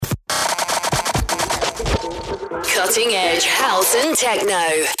Cutting edge house and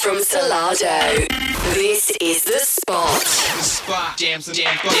techno from Salado. This is The Spot. The spot. Jams in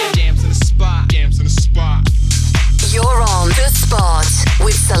the spot. Jams in the spot. You're on The Spot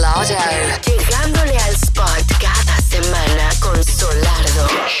with Salado. Llegándole al spot cada semana con Solardo.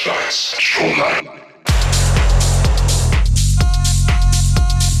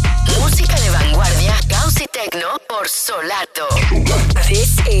 Música de vanguardia, house y techno por Solardo.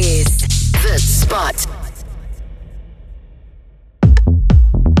 This is The Spot.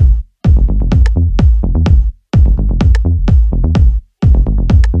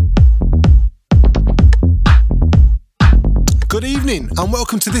 Good evening and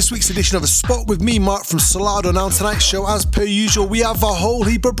welcome to this week's edition of The Spot with me, Mark from Salado. Now on tonight's show, as per usual, we have a whole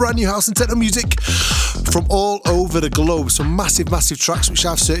heap of brand new house and techno music from all over the globe. Some massive tracks which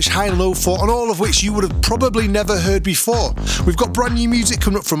I've searched high and low for, and all of which you would have probably never heard before. We've got brand new music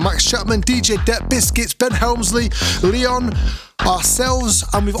coming up from Max Chapman, DJ Depp, Biscuits, Ben Helmsley, Leon, ourselves,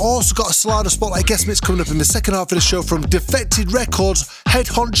 and we've also got a Salado Spotlight guest mix coming up in the second half of the show from Defected Records, head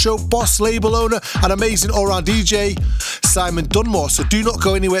honcho, boss, label owner, and amazing all-round DJ, Simon Dunmore. So do not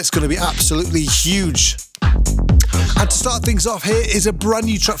go anywhere, it's going to be absolutely huge. And to start things off, here is a brand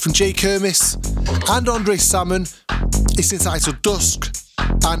new track from Jay Kermis and Andre Salmon. It's entitled Dusk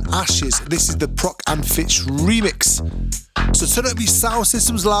and Ashes. This is the Proc and Fitch remix. So turn up your sound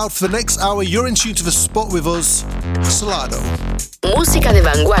systems loud for the next hour. You're in tune to The Spot with us, Solardo. Música de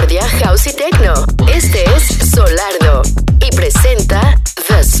vanguardia, house y techno. Este es Solardo y presenta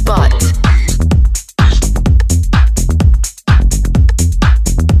The Spot.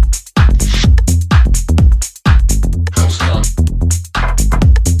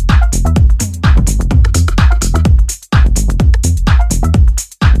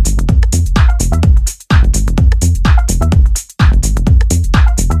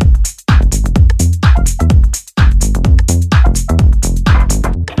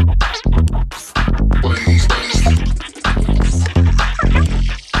 Please.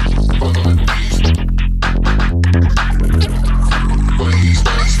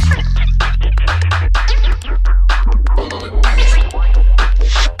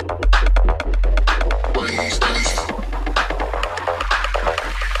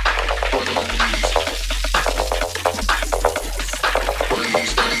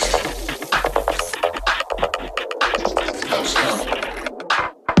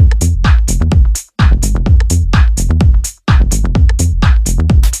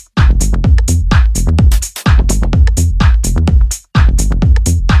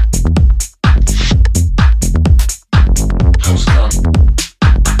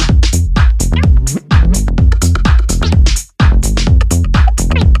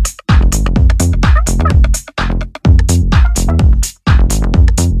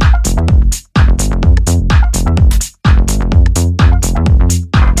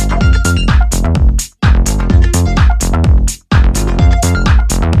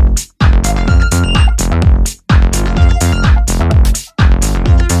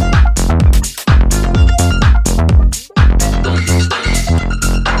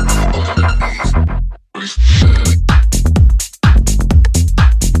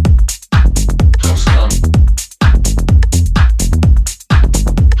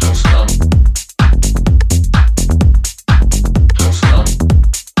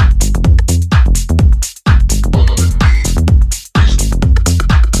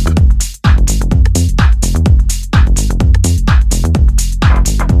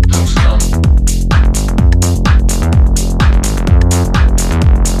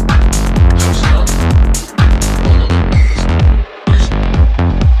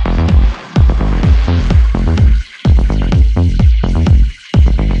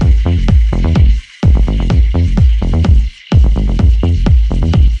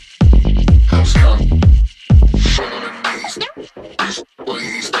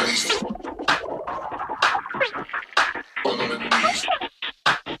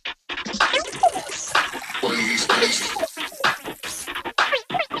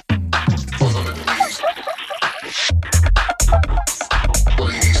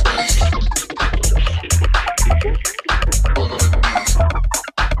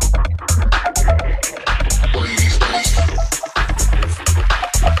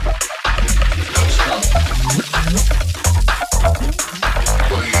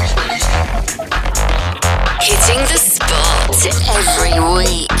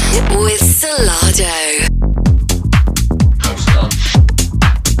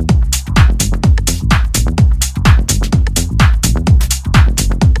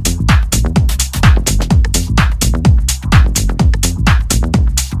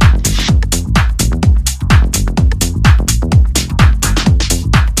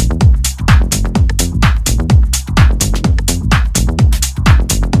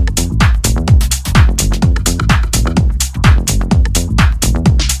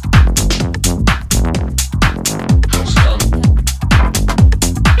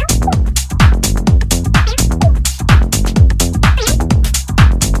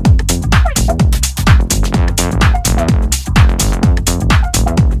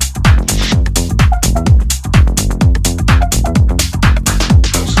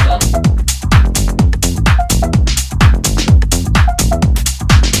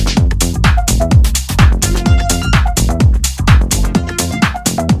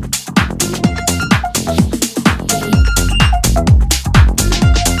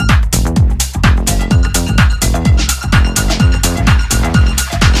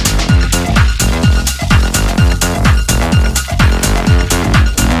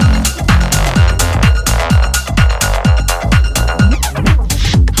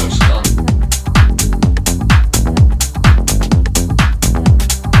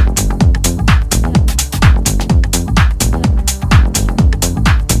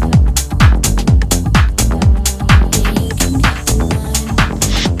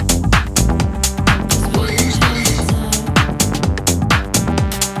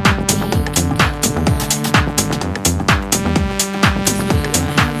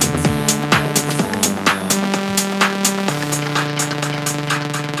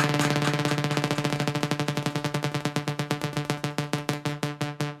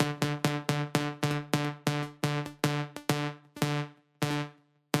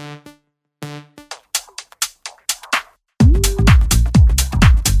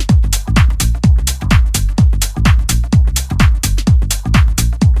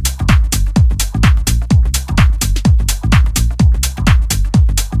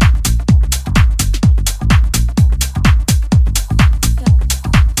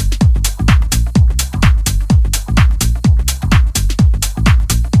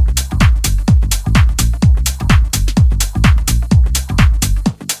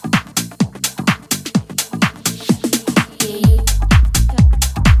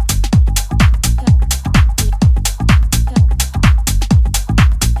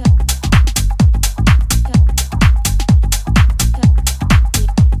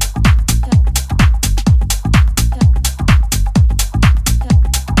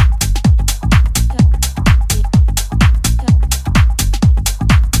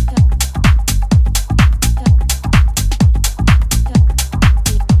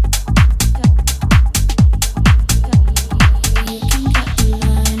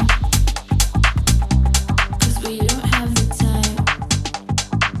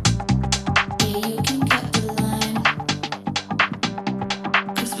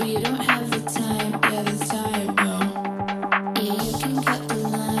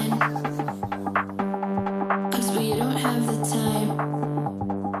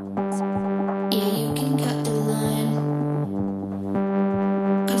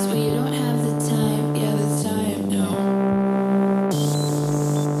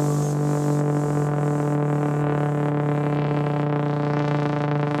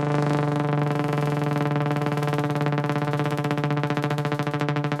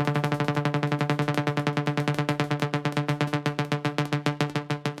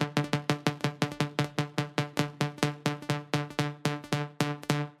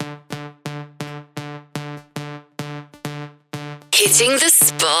 Hitting the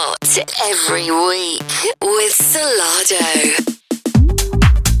spot every week with Solardo.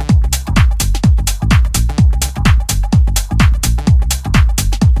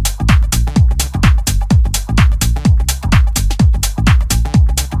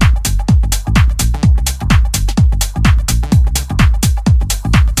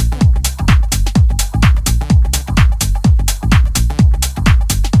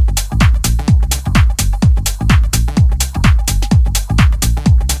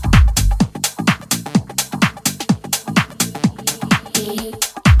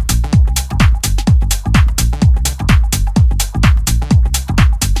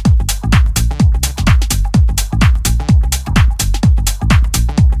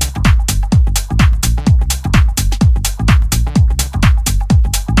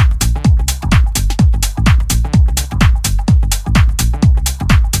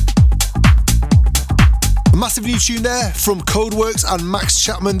 Massive new tune there from Codeworks and Max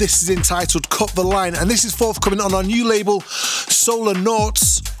Chapman. This is entitled Cut the Line, and this is forthcoming on our new label Solar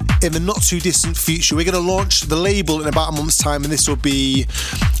Noughts in the not too distant future. We're going to launch the label in about a month's time, and this will be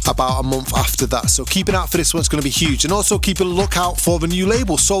about a month after that. So keep an eye out for this one, it's going to be huge. And also keep a lookout for the new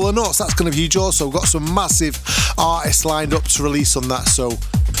label Solar Noughts, that's going to be huge also. We've got some massive artists lined up to release on that, so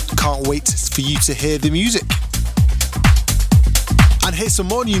can't wait for you to hear the music. And here's some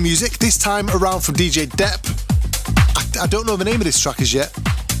more new music, this time around from DJ Depp. I don't know the name of this track as yet,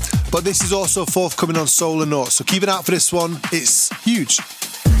 but this is also forthcoming on Solar Noughts, so keep an eye out for this one, it's huge.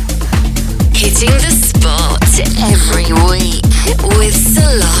 Hitting the spot every week with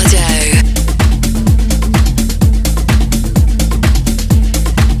Solardo.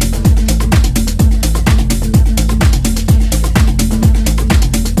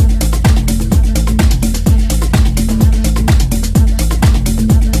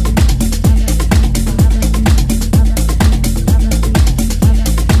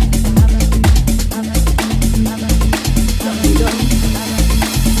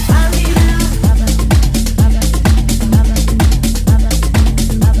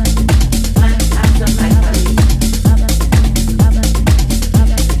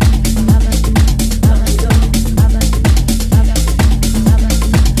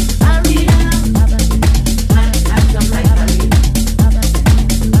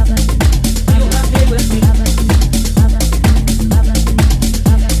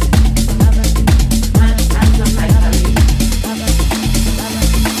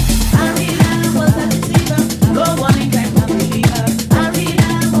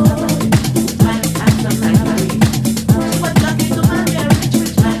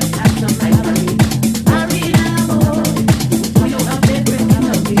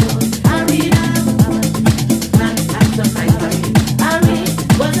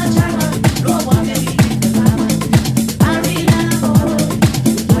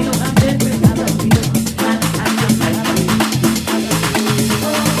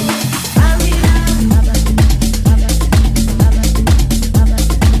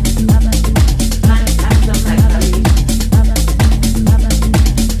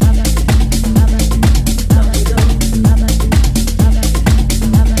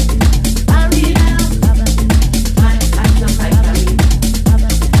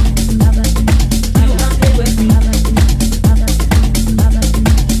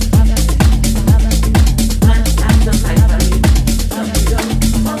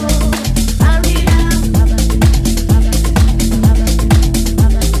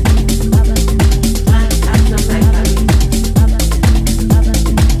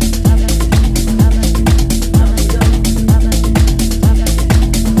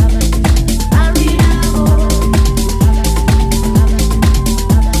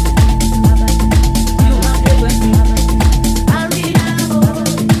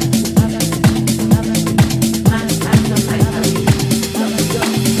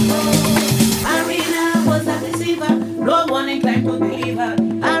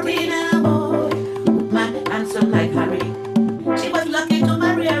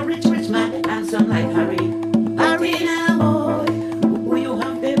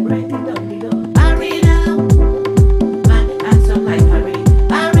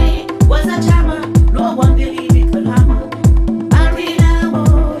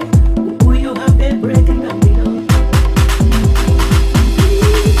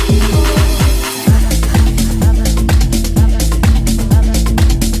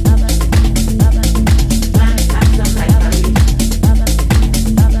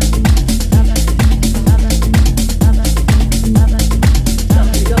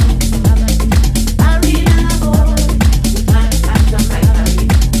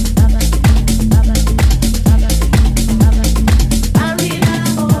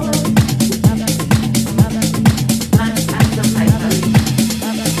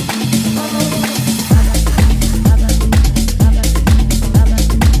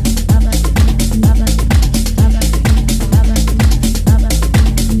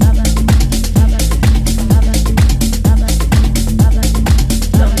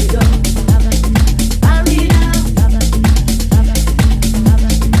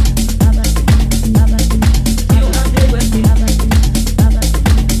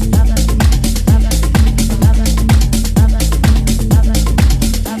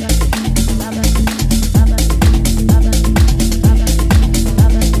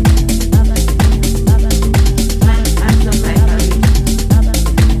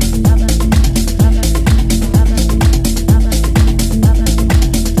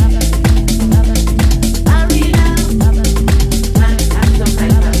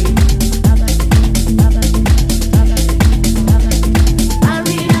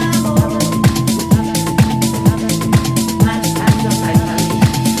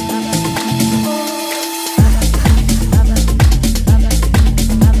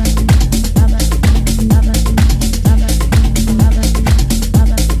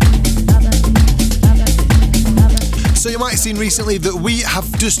 you might have seen recently that we have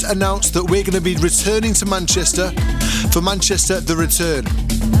just announced that we're going to be returning to Manchester for Manchester The Return.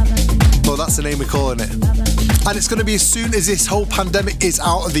 Well, that's the name we're calling it. And it's going to be as soon as this whole pandemic is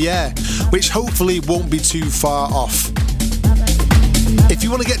out of the air, which hopefully won't be too far off. If you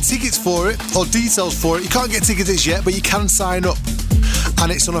want to get tickets for it, or details for it, you can't get tickets yet, but you can sign up.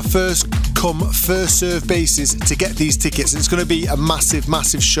 And it's on a first come, first serve basis to get these tickets. It's going to be a massive,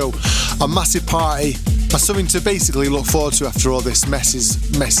 massive show, a massive party, and something to basically look forward to after all this mess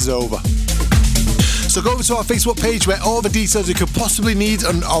is over. So go over to our Facebook page where all the details you could possibly need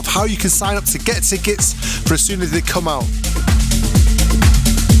and of how you can sign up to get tickets for as soon as they come out.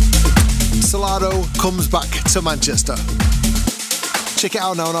 Solardo comes back to Manchester. Check it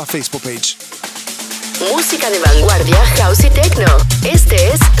out now on our Facebook page. Música de vanguardia, house y techno.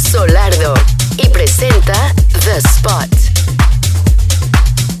 Este es Solardo y presenta The Spot.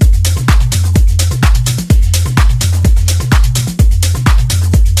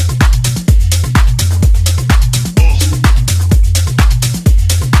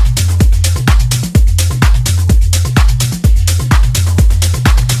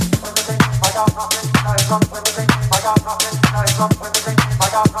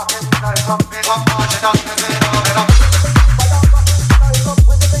 We'll be right back.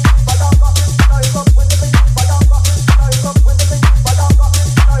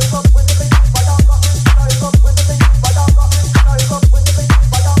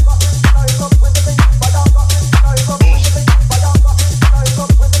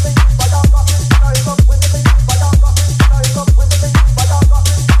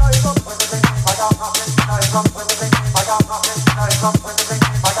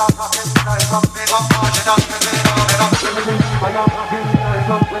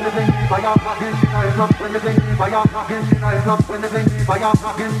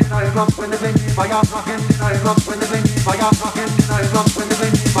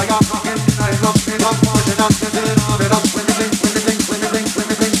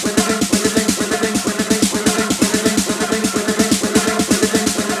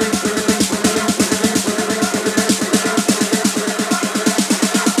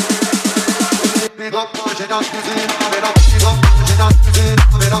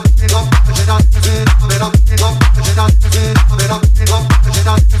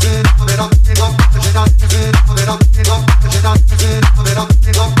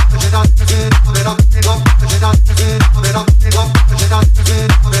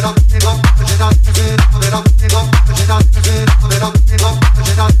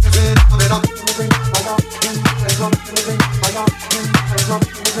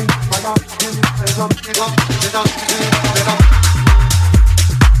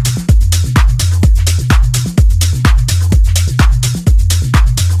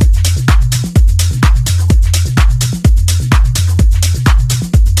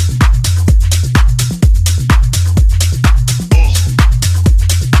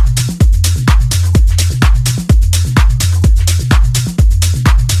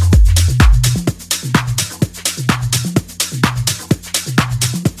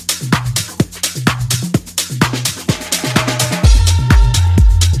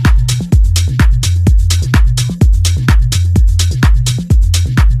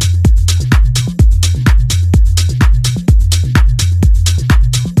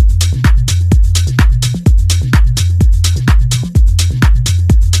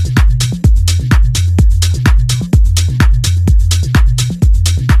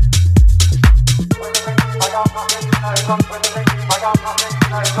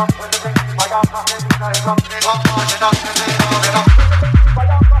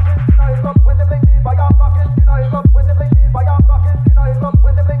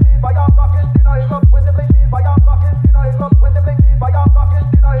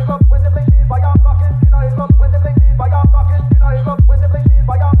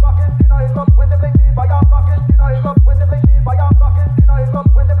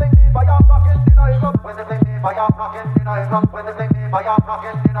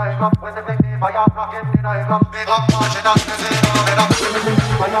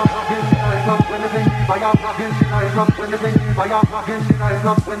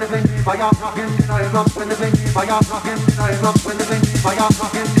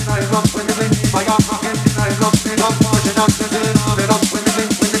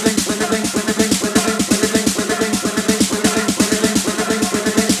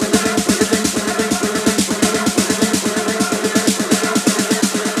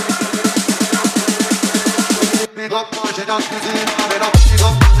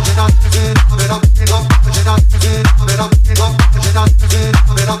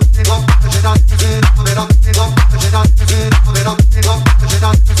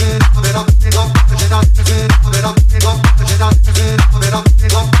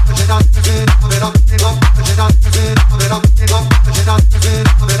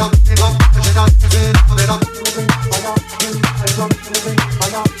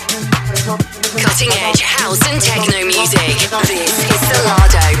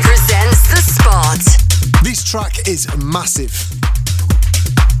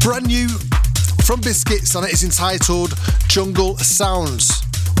 brand new from Biscuits, and it is entitled Jungle Sounds.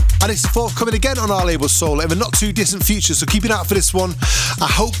 And it's forthcoming again on our label Soul in a not too distant future, so keep an eye out for this one. I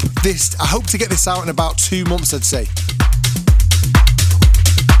hope to get this out in about 2 months, I'd say.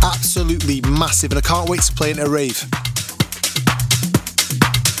 Absolutely massive, and I can't wait to play it at a rave.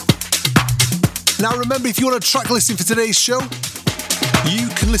 Now remember, if you want a track listing for today's show, you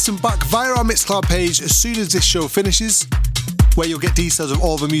can listen back via our Mixcloud page as soon as this show finishes, where you'll get details of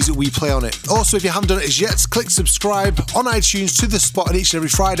all the music we play on it. Also, if you haven't done it as yet, click subscribe on iTunes to The Spot, and each and every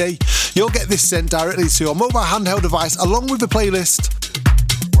Friday you'll get this sent directly to your mobile handheld device along with the playlist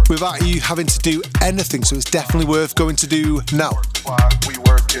without you having to do anything, so it's definitely worth going to do now.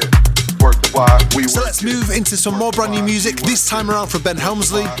 So let's move into some more brand new music, this time around from Ben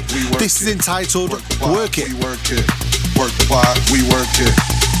Helmsley. This is entitled Work It. Work the block, we work it.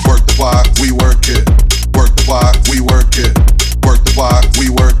 Work the block, we work it. Work the block, we work it. Work the block, we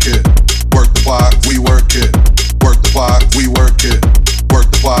work it. Work the block, we work it. Work the block, we work it.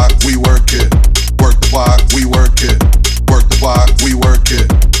 Work the block, we work it. Work the block, we work it. Work the block, we work it.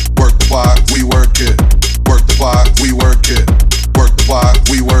 Work the block, we work it. Work the block, we work it. Work the block,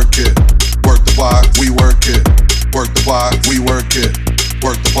 we work it. Work the block, we work it. Work the block, we work it.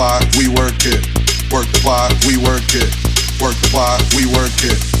 Work the block, we work it. Work the block, we work it. Work the block, we work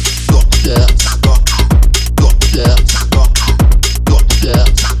it. Yeah. Yeah. Yeah.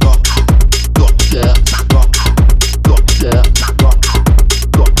 Yeah.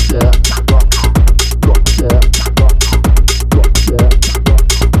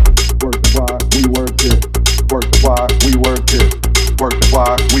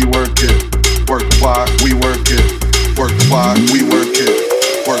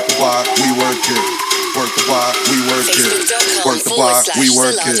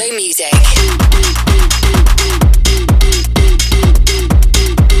 Facebook.com/Solardo Music.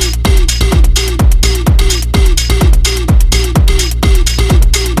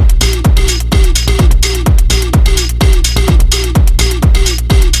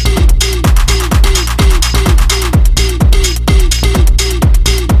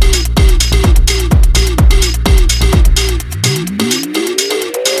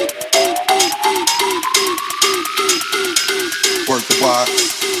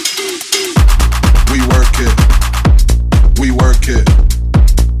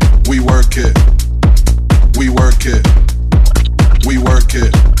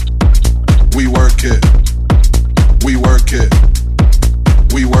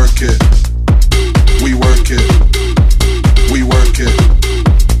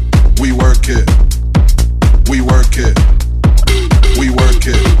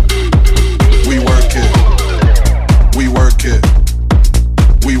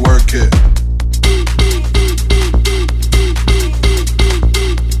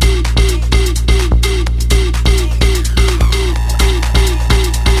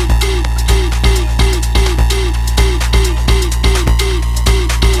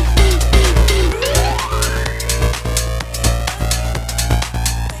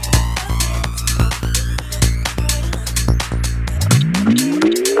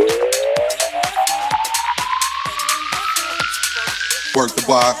 Work the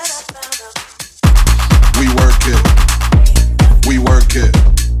box. We work it. We work it.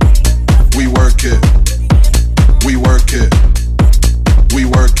 We work it. We work it. We work it. We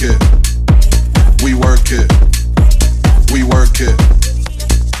work it. We work it. We work it.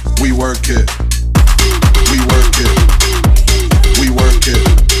 We work it. We work it.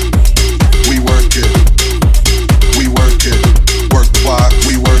 We work it. We work it. Work the block.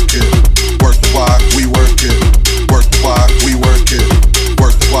 We work it. Work the block. We work it. Work the block. We work it.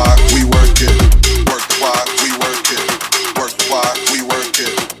 Work the block.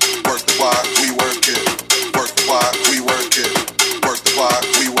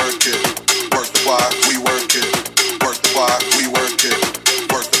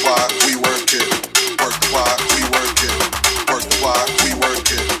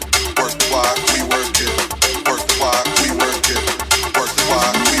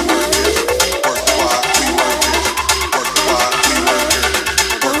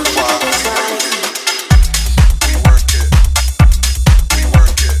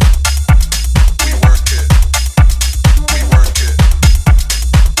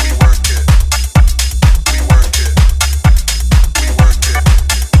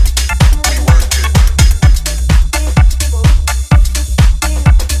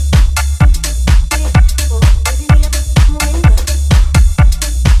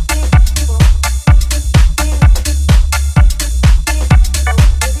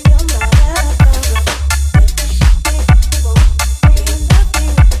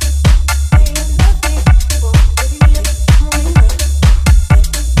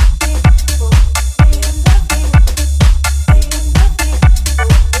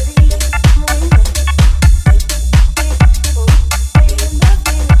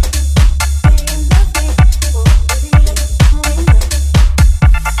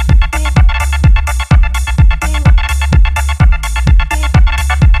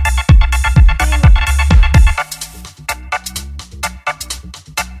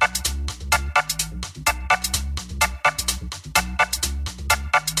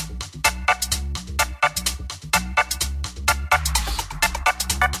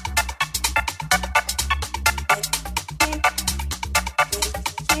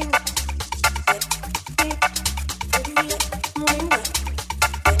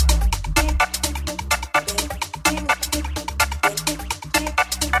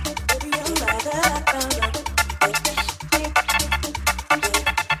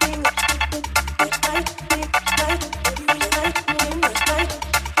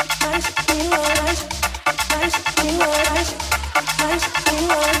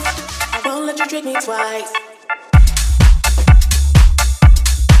 twice.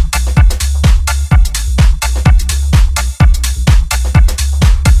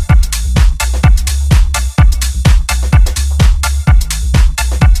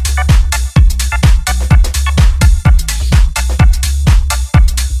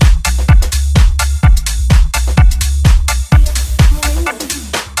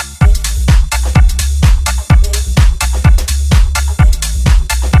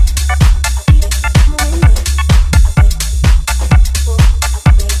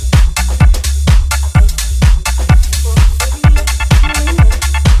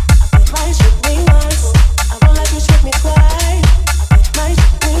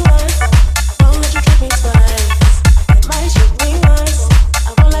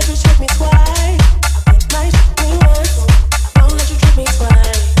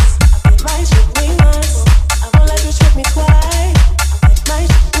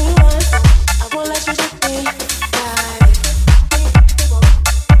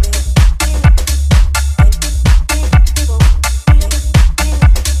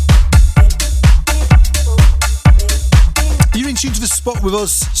 With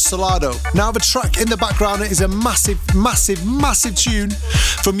us, Solardo. Now the track in the background is a massive tune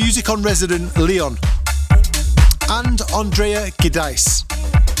from Music on Resident Leon and Andrea Giddais.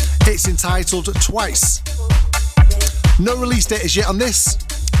 It's entitled Twice. No release date is yet on this,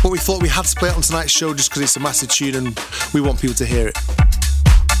 but we thought we had to play it on tonight's show just because it's a massive tune and we want people to hear it.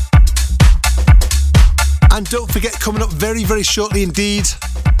 And don't forget, coming up very, very shortly indeed,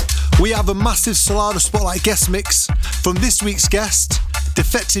 we have a massive Solardo Spotlight guest mix from this week's guest,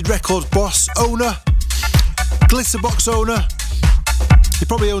 Defected Records boss, owner, Glitterbox owner. He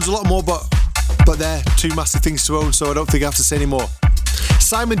probably owns a lot more, but they're two massive things to own, so I don't think I have to say any more.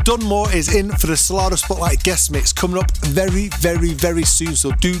 Simon Dunmore is in for the Solardo Spotlight guest mix coming up very, very, very soon,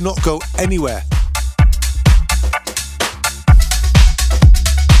 so do not go anywhere.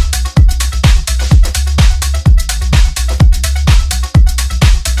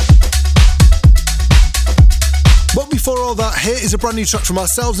 But before all that, here is a brand new track from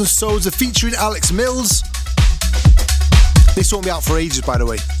ourselves and Soza featuring Alex Mills. This won't be out for ages, by the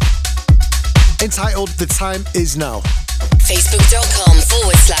way. Entitled The Time Is Now.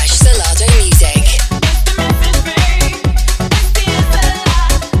 Facebook.com/Solardo Music.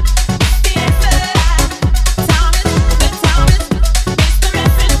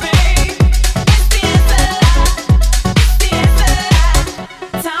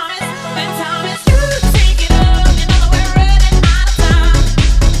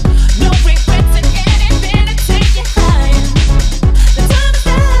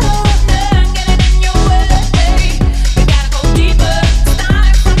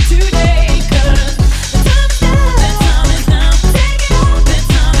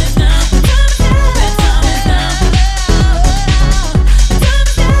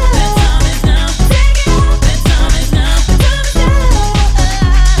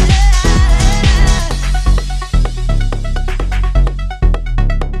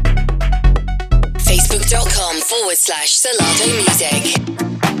 Facebook.com/Solardo Music.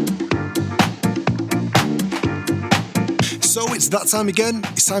 So it's that time again.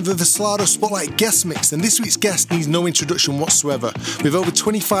 It's time for the Solardo Spotlight guest mix, and this week's guest needs no introduction whatsoever. With over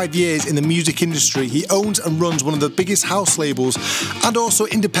 25 years in the music industry, he owns and runs one of the biggest house labels and also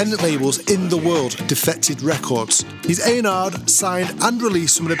independent labels in the world, Defected Records. He's A&R'd, signed and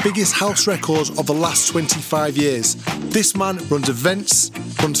released some of the biggest house records of the last 25 years. This man runs events,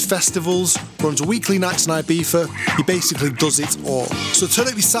 runs festivals, runs weekly nights in Ibiza. He basically does it all. So turn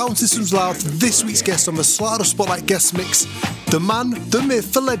up your sound systems loud for this week's guest on the Solardo Spotlight guest mix, the man, the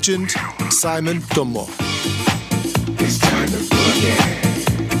myth, the legend, Simon Dunmore. It's time to boogie.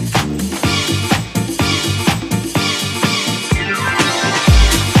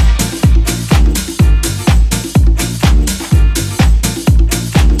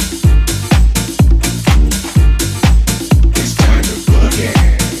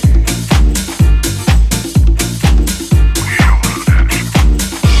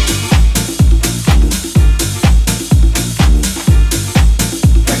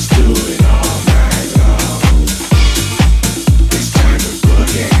 Let's do it all night long. It's time to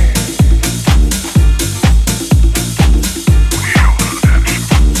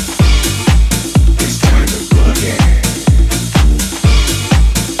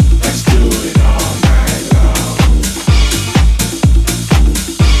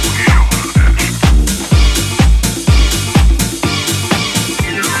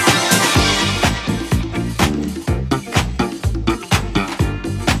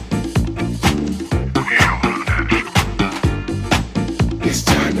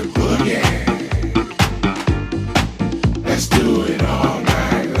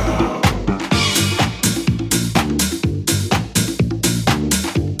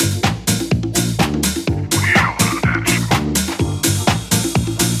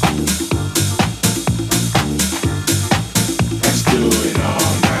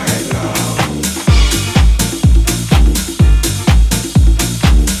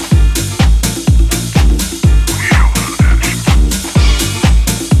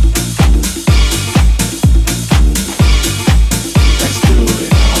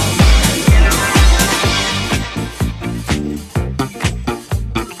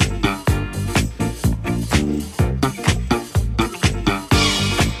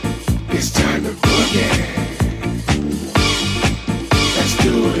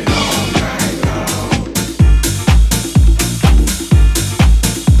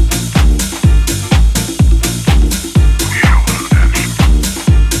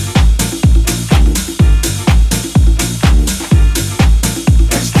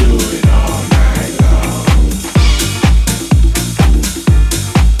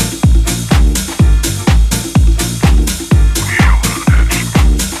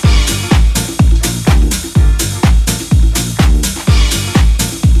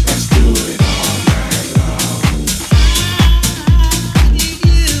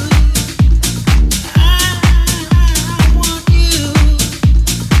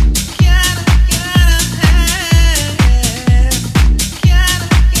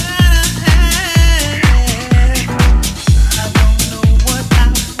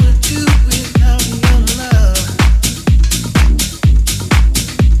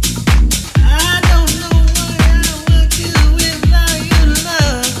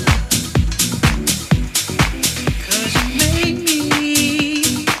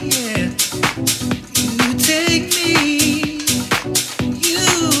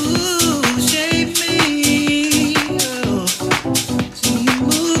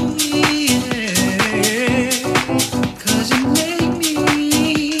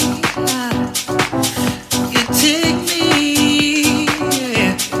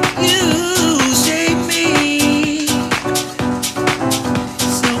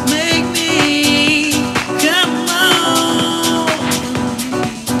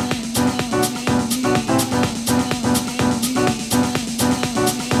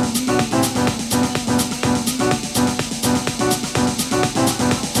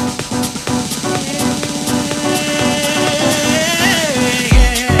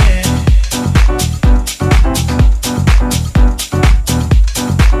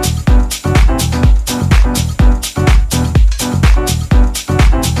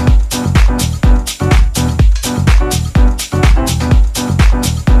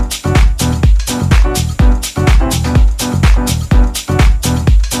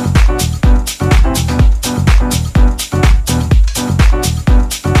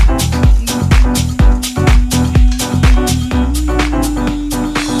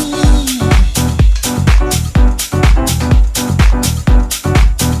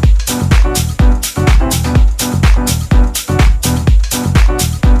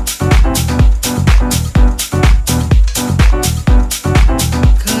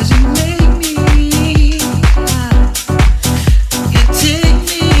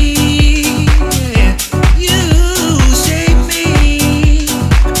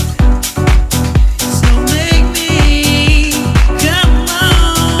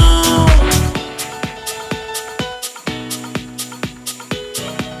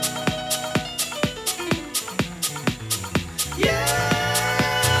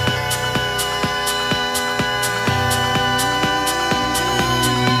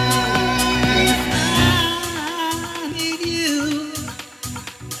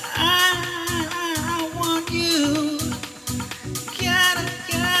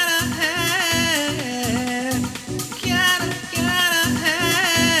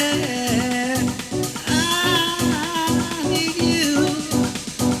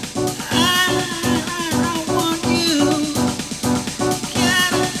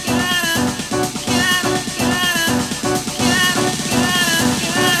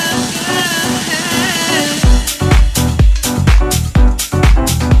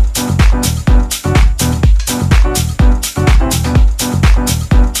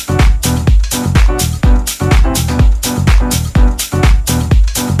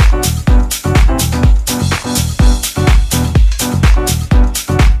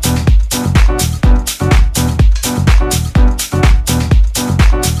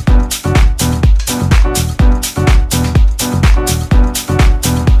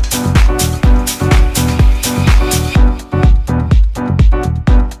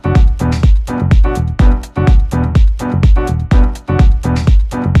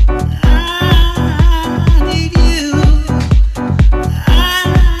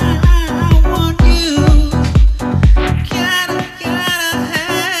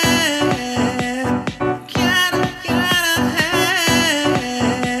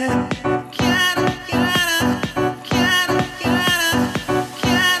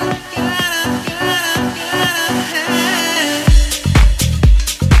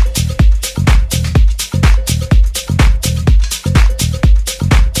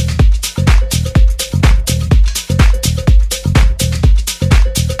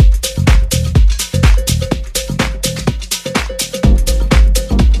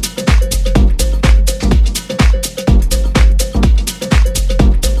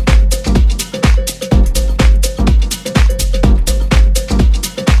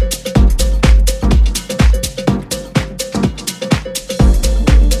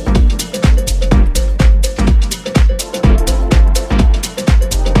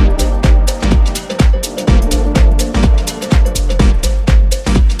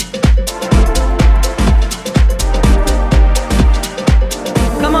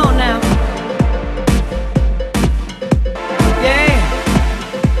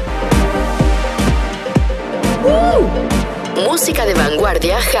Música de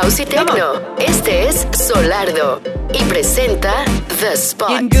vanguardia, house y techno. Este es Solardo y presenta The Spot.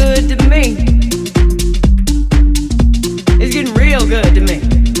 Getting good to me. It's getting real good to me.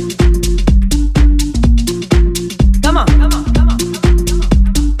 Come on, come on, come on,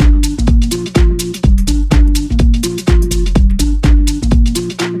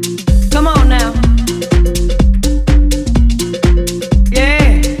 come on now.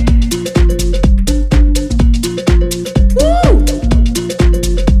 Yeah. Woo.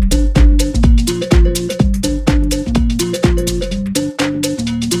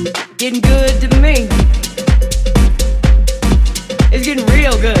 Getting good to me. It's getting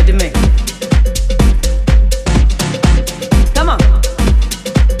real good to me. Come on.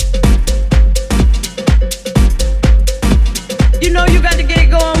 You know you got to get it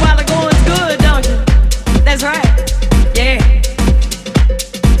going while the going's good, don't you? That's right. Yeah.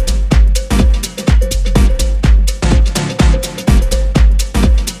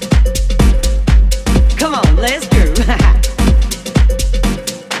 Come on, let's groove.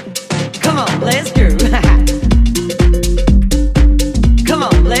 Come on, let's groove. Come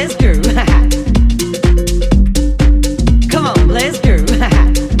on, let's groove. Come on, let's groove.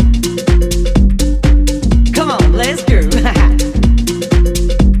 Come on, let's groove.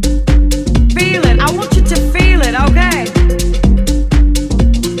 Feel it. I want you to feel it, okay?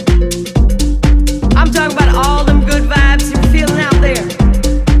 I'm talking about all them good vibes you're feeling out there.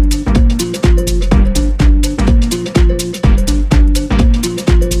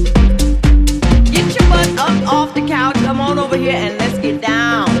 Get your butt up off the couch. Come on over here and let's get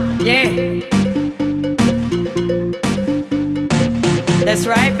down. Yeah. That's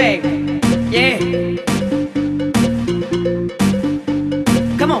right, baby. Yeah.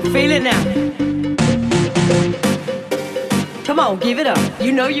 Come on, feel it now. Come on, give it up.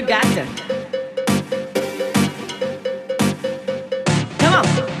 You know you got to. Come on,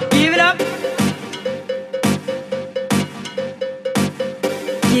 give it up.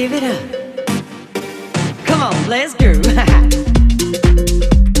 Give it up. Come on, let's groove.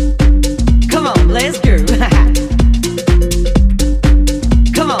 Come on, let's groove.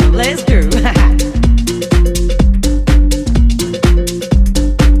 Come on, let's groove.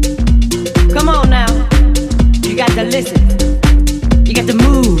 Come on now. You got to listen. You got to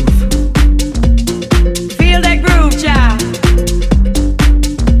move. Feel that groove, child.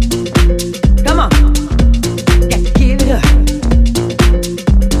 Come on. Got to give it up.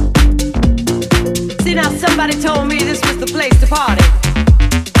 See, now somebody told me this was the place to party.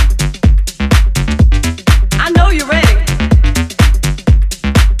 I know you're ready.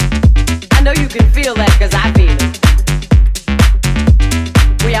 I know you can feel that, 'cause I feel it.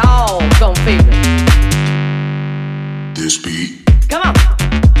 We all gon' feel it. This beat. Come on.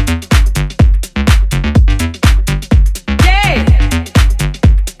 Yeah.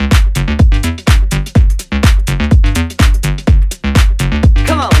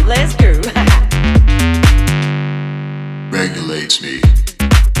 Come on, let's groove. Regulates me.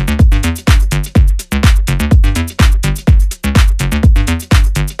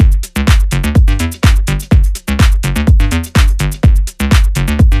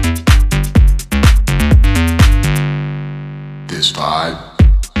 This vibe.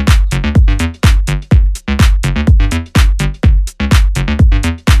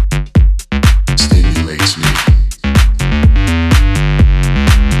 Stimulates me.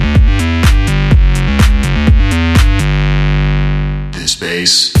 This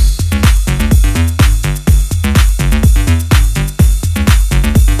bass.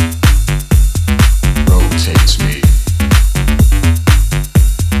 Rotates me.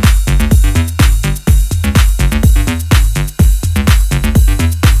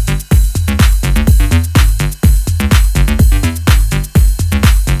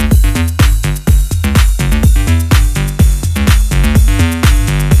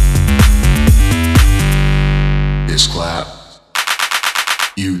 This clap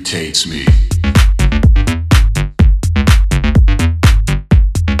mutates me.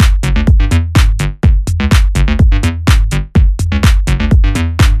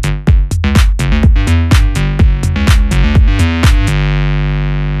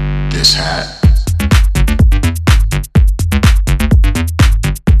 This hat.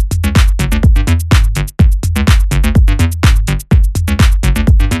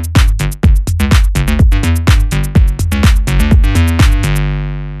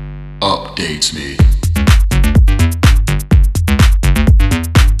 Updates me.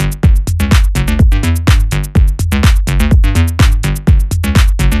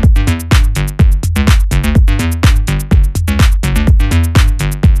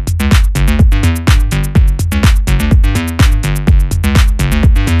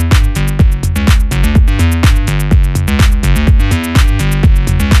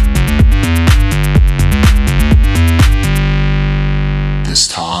 this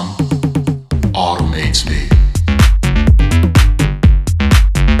time automates me.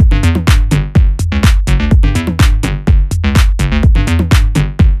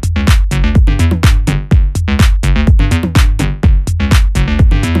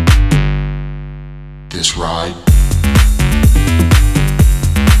 This ride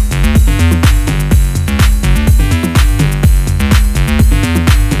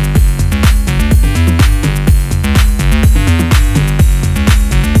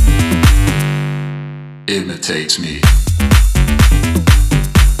imitates me.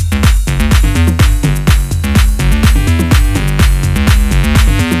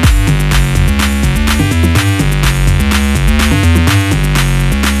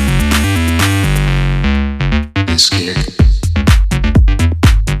 This kick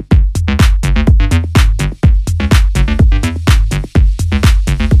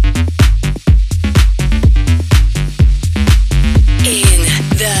In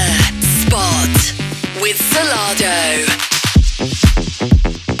the spot with Solardo.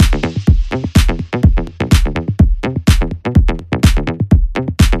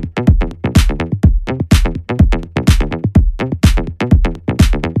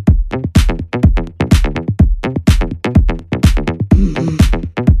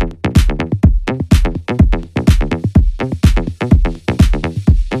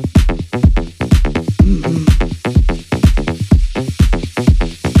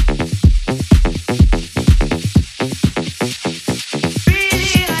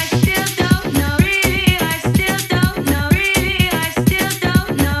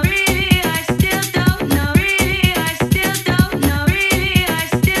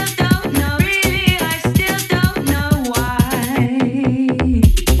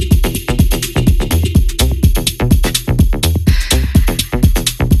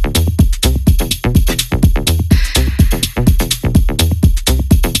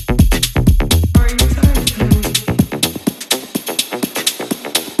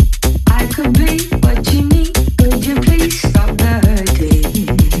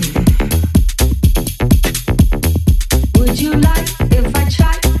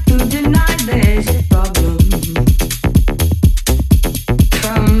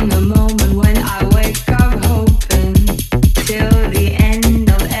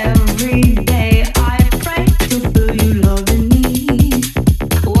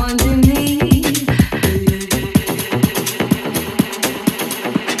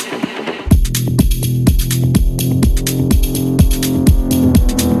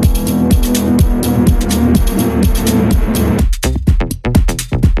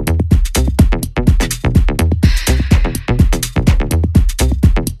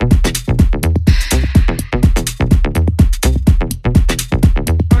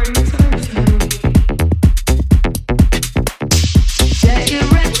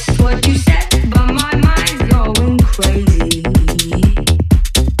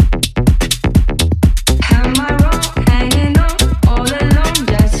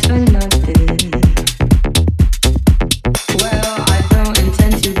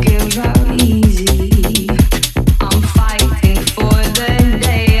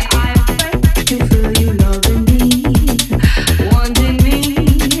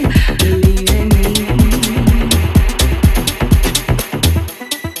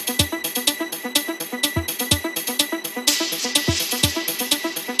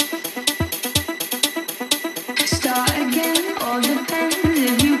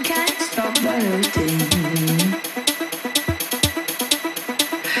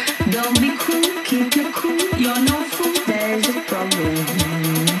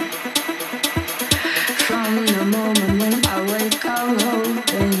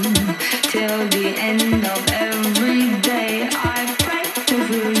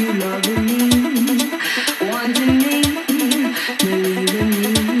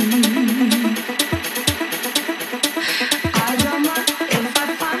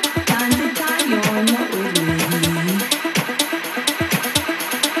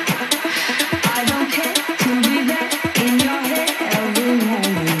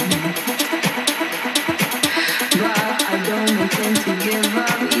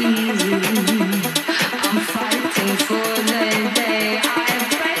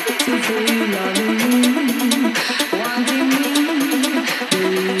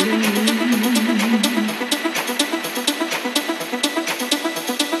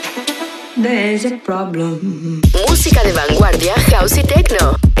 Música de vanguardia, house y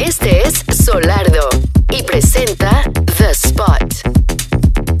techno. Este es Solardo y presenta The Spot.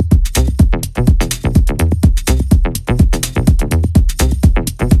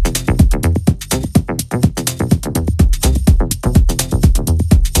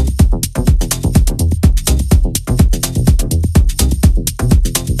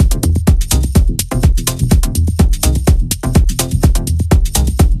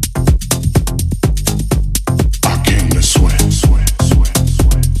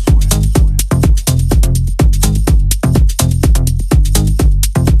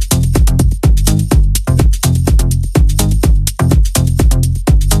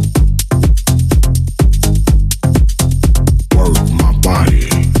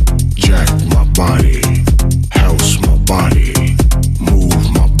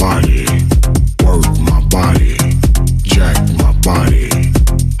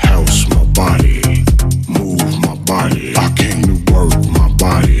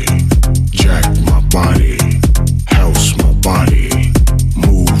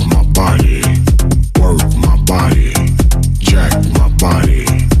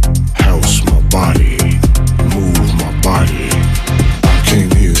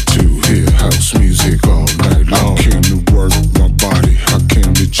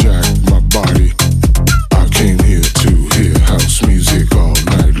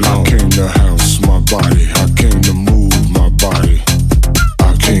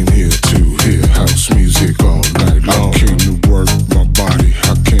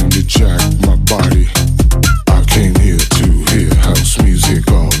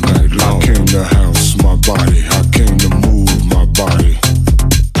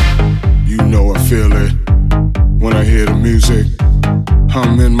 feel it when I hear the music.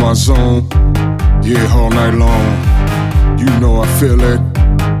 I'm in my zone, yeah, all night long. You know I feel it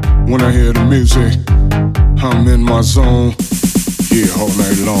when I hear the music. I'm in my zone, yeah, all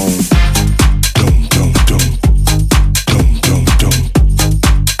night long. Dum dum dum, dum dum dum,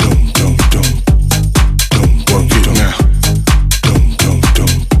 dum dum dum, dum. Work it now. Dum dum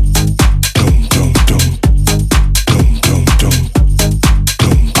dum, dum dum dum, dum dum dum,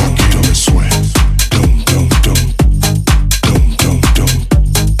 dum. I get on the sweat. Dum dum dum, dum dum dum,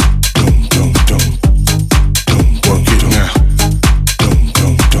 dum dum dum, dum. Work it now. Dum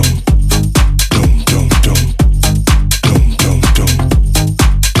dum dum, dum dum dum, dum dum dum, dum.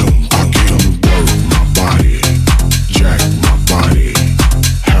 I get on the work my body, jack my body,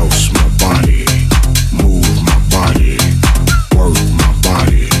 house my body, move my body, work my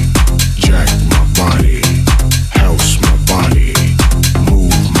body, jack my body, house my body,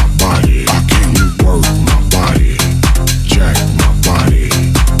 move my body. I can work my body, jack my body,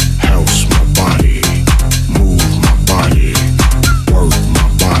 house my body, move my body, work my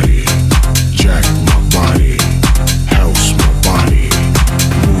body, jack my body, house my body,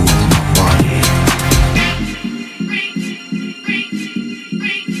 move my body.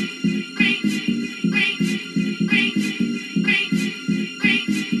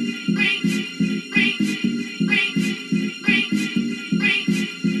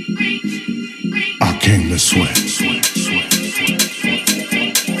 I came to sweat.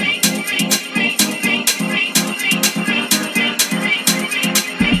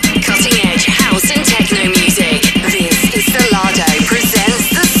 Cutting edge house and techno music. This is Solardo presents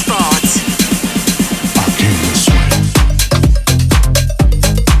The Spot. I came to sweat.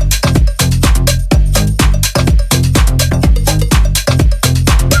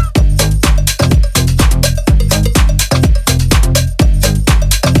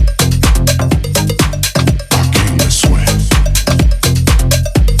 I came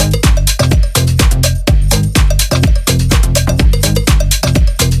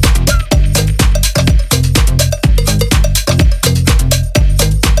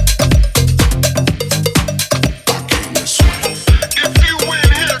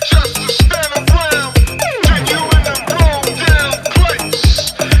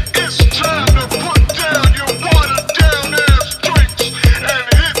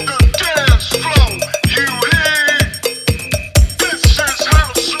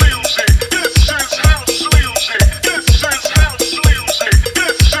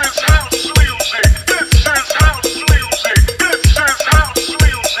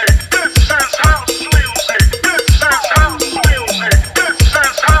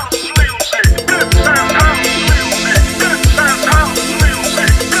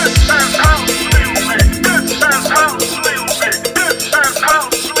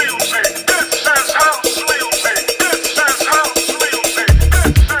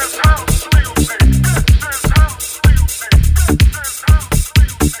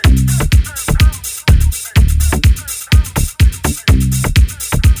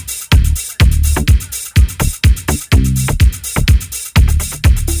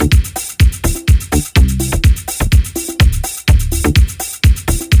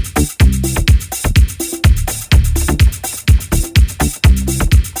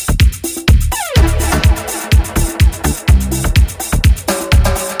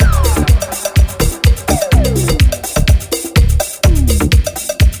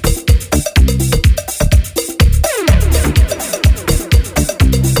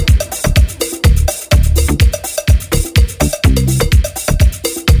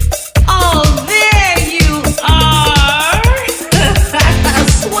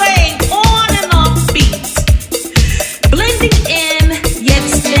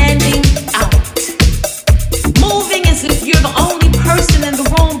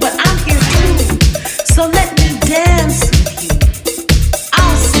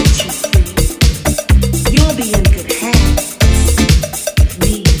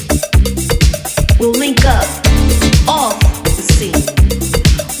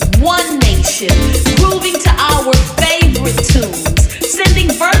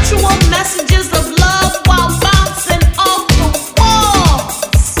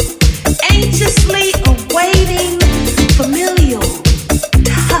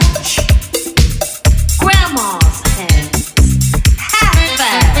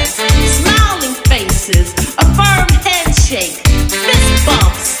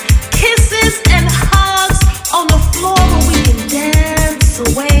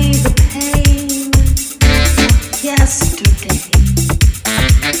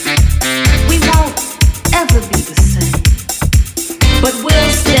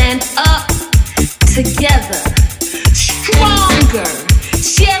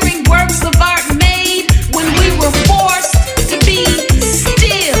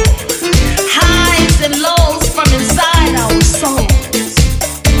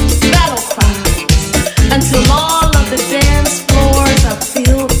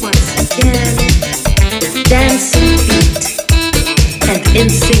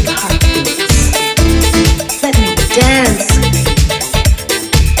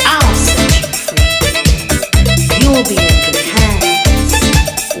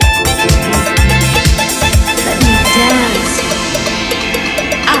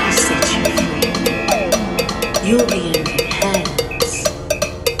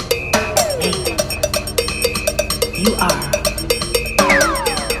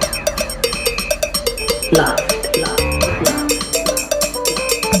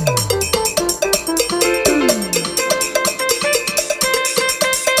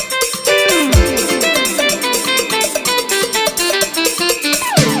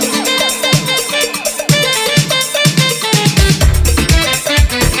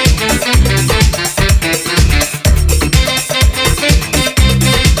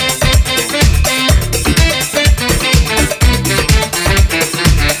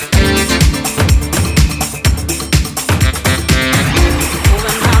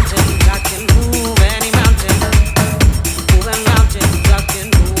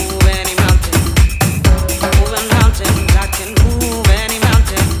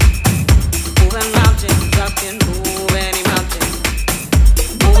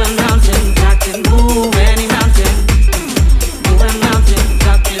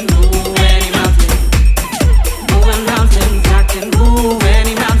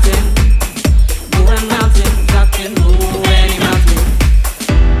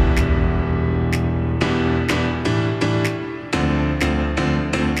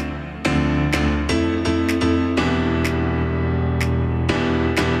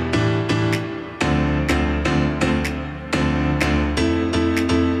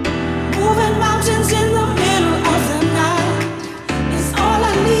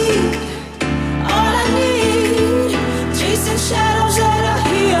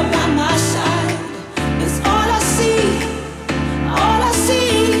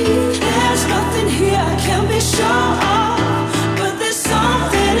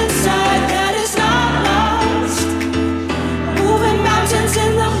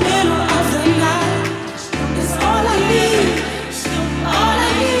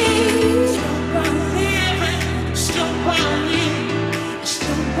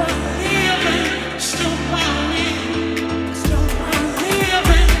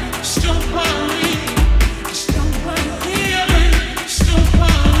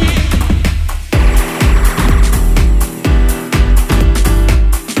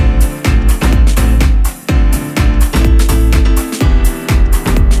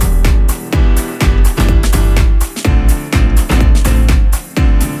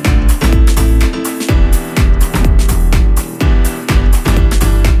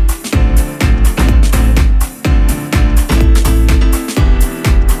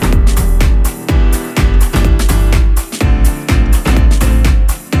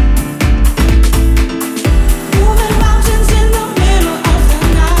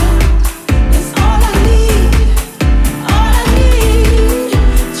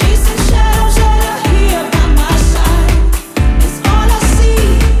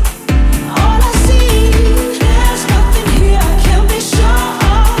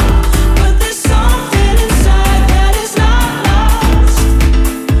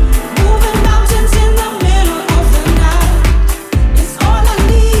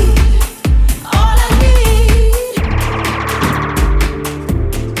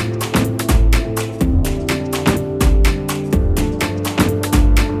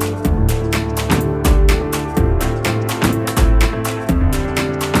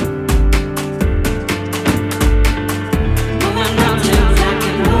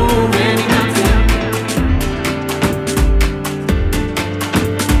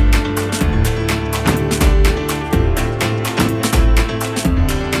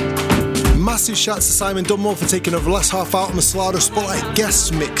shout to Simon Dunmore for taking over the last half hour on the Solardo Spotlight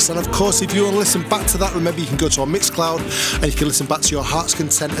guest mix. And of course, if you want to listen back to that, remember you can go to our Mixcloud and you can listen back to your heart's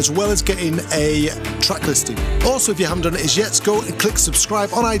content as well as getting a track listing. Also, if you haven't done it as yet, go and click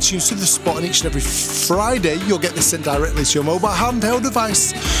subscribe on iTunes to The Spot, and each and every Friday you'll get this sent directly to your mobile handheld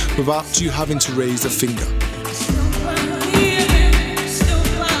device without you having to raise a finger.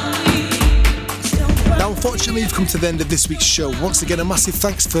 Now, unfortunately, we've come to the end of this week's show. Once again, a massive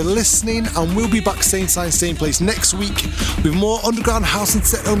thanks for listening, and we'll be back same time, same place next week with more underground house and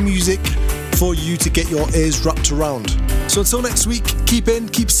techno music for you to get your ears wrapped around. So until next week, keep in,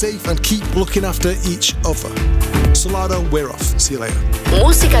 keep safe, and keep looking after each other. Solardo, we're off. See you later.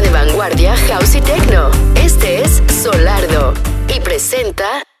 Música de vanguardia, house y techno. Este es Solardo y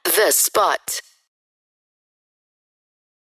presenta The Spot.